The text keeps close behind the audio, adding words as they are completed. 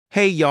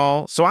Hey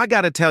y'all, so I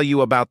gotta tell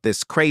you about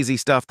this crazy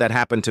stuff that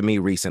happened to me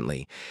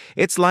recently.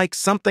 It's like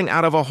something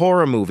out of a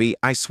horror movie,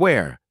 I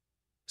swear.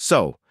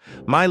 So,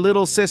 my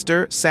little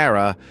sister,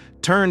 Sarah,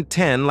 turned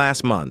 10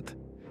 last month,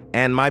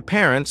 and my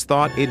parents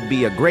thought it'd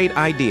be a great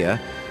idea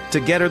to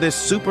get her this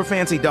super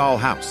fancy doll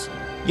house.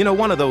 You know,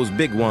 one of those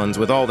big ones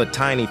with all the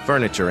tiny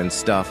furniture and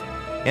stuff.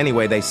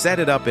 Anyway, they set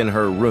it up in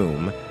her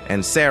room,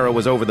 and Sarah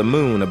was over the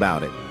moon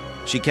about it.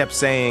 She kept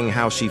saying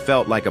how she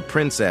felt like a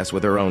princess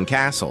with her own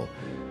castle.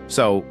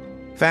 So,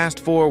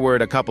 fast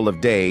forward a couple of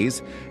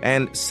days,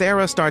 and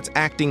Sarah starts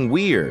acting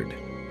weird,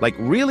 like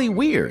really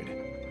weird.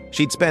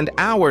 She'd spend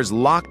hours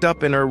locked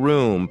up in her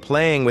room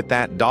playing with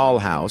that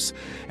dollhouse,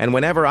 and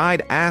whenever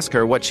I'd ask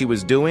her what she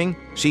was doing,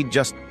 she'd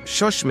just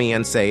shush me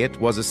and say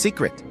it was a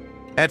secret.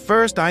 At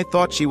first, I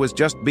thought she was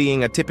just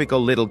being a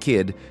typical little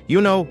kid, you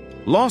know,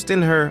 lost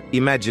in her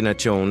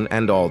imagination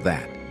and all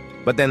that.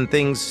 But then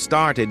things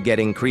started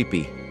getting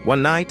creepy.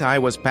 One night, I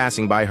was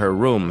passing by her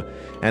room,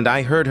 and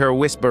I heard her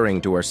whispering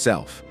to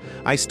herself.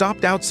 I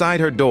stopped outside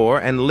her door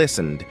and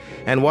listened,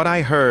 and what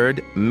I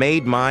heard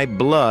made my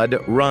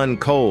blood run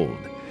cold.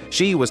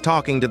 She was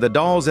talking to the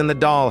dolls in the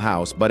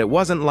dollhouse, but it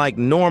wasn't like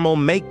normal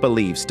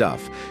make-believe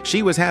stuff.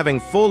 She was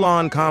having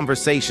full-on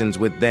conversations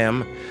with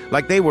them,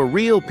 like they were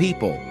real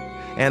people.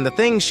 And the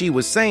things she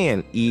was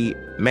saying,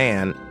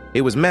 man,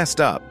 it was messed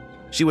up.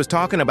 She was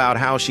talking about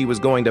how she was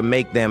going to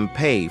make them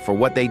pay for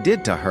what they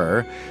did to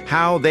her,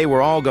 how they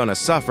were all going to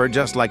suffer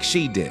just like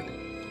she did.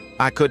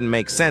 I couldn't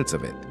make sense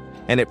of it,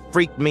 and it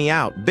freaked me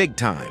out big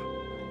time.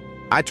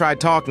 I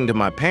tried talking to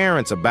my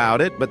parents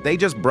about it, but they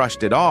just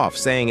brushed it off,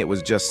 saying it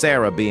was just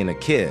Sarah being a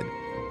kid.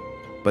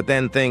 But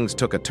then things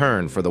took a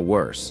turn for the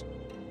worse.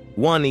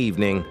 One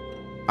evening,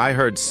 I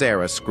heard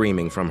Sarah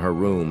screaming from her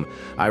room.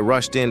 I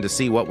rushed in to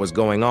see what was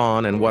going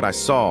on, and what I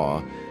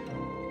saw,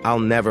 I'll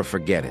never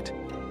forget it.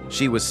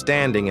 She was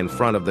standing in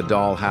front of the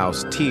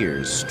dollhouse,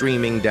 tears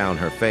streaming down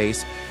her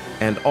face,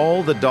 and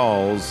all the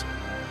dolls,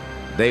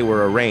 they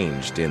were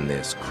arranged in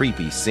this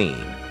creepy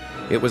scene.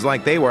 It was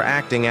like they were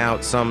acting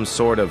out some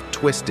sort of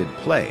twisted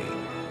play.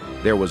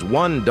 There was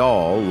one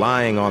doll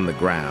lying on the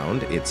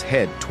ground, its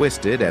head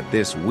twisted at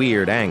this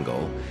weird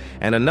angle,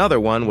 and another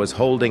one was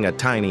holding a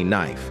tiny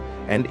knife.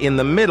 And in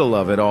the middle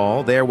of it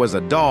all, there was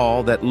a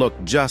doll that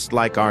looked just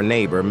like our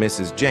neighbor,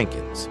 Mrs.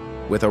 Jenkins,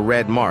 with a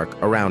red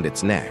mark around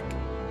its neck.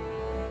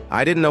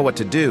 I didn't know what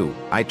to do.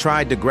 I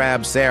tried to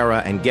grab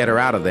Sarah and get her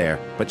out of there,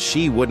 but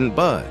she wouldn't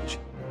budge.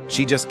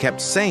 She just kept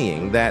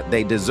saying that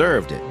they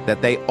deserved it,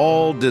 that they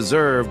all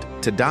deserved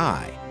to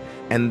die.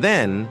 And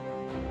then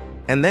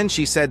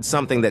she said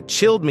something that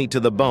chilled me to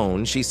the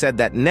bone. She said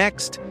that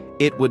next,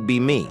 it would be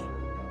me.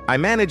 I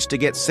managed to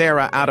get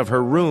Sarah out of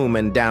her room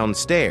and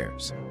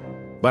downstairs,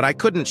 but I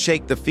couldn't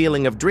shake the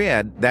feeling of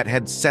dread that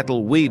had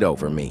settled weed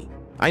over me.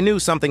 I knew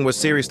something was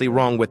seriously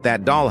wrong with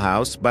that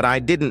dollhouse, but I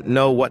didn't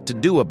know what to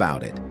do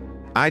about it.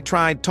 I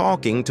tried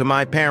talking to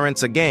my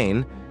parents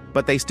again,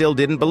 but they still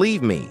didn't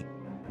believe me.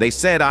 They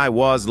said I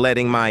was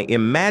letting my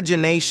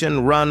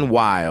imagination run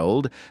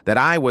wild, that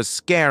I was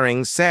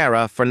scaring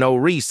Sarah for no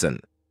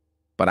reason.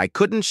 But I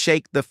couldn't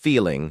shake the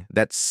feeling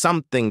that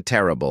something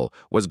terrible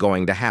was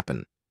going to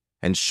happen.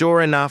 And sure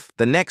enough,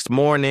 the next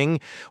morning,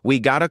 we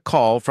got a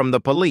call from the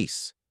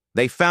police.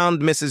 They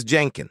found Mrs.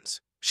 Jenkins.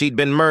 She'd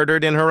been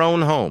murdered in her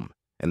own home.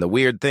 And the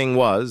weird thing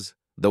was,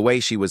 the way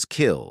she was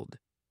killed.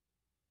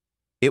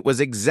 It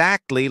was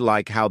exactly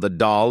like how the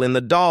doll in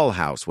the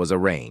dollhouse was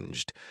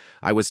arranged.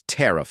 I was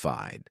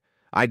terrified.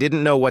 I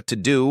didn't know what to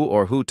do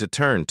or who to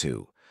turn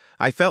to.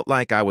 I felt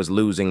like I was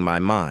losing my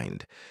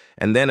mind.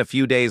 And then a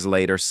few days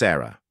later,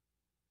 Sarah.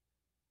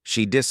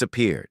 She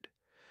disappeared.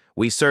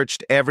 We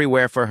searched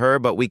everywhere for her,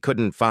 but we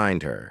couldn't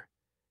find her.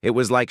 It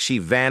was like she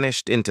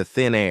vanished into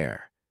thin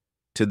air.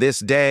 To this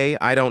day,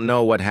 I don't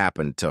know what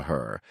happened to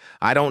her.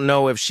 I don't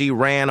know if she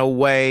ran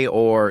away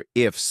or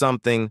if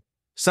something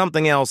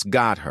else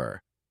got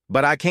her.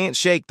 But I can't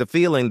shake the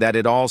feeling that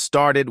it all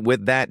started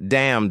with that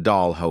damn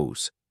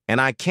dollhouse. And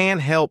I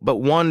can't help but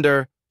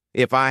wonder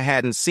if I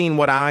hadn't seen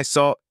what I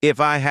saw, if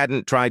I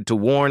hadn't tried to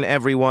warn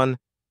everyone,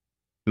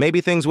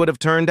 maybe things would have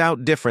turned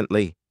out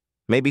differently.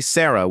 Maybe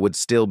Sarah would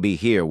still be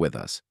here with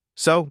us.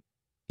 So,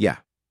 yeah,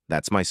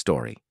 that's my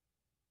story.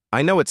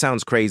 I know it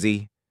sounds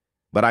crazy,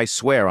 but I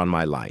swear on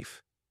my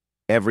life,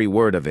 every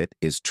word of it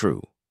is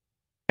true.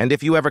 And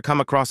if you ever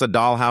come across a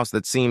dollhouse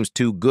that seems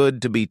too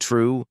good to be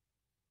true,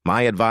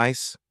 my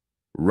advice,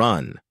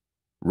 run.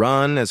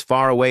 Run as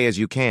far away as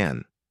you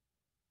can.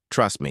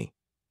 Trust me,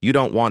 you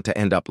don't want to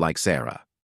end up like Sarah.